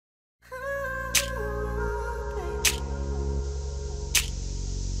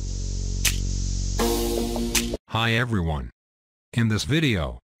Hi everyone. In this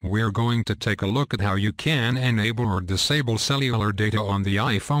video, we're going to take a look at how you can enable or disable cellular data on the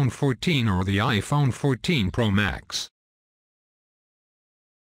iPhone 14 or the iPhone 14 Pro Max.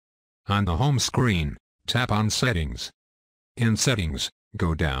 On the home screen, tap on Settings. In Settings,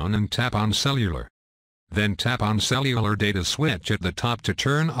 go down and tap on Cellular. Then tap on Cellular Data switch at the top to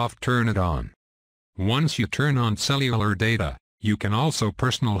turn it on. Once you turn on cellular data, you can also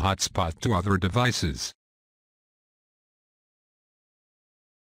personal hotspot to other devices.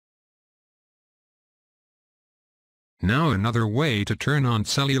 Now another way to turn on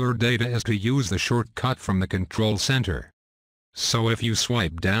cellular data is to use the shortcut from the control center. So if you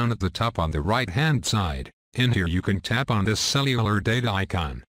swipe down at the top on the right hand side, in here you can tap on this cellular data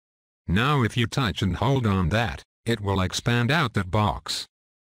icon. Now if you touch and hold on that, it will expand out that box.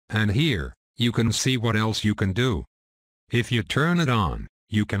 And here, you can see what else you can do. If you turn it on,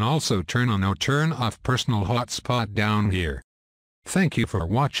 you can also turn on or turn off personal hotspot down here. Thank you for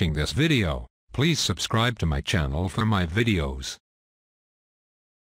watching this video. Please subscribe to my channel for my videos.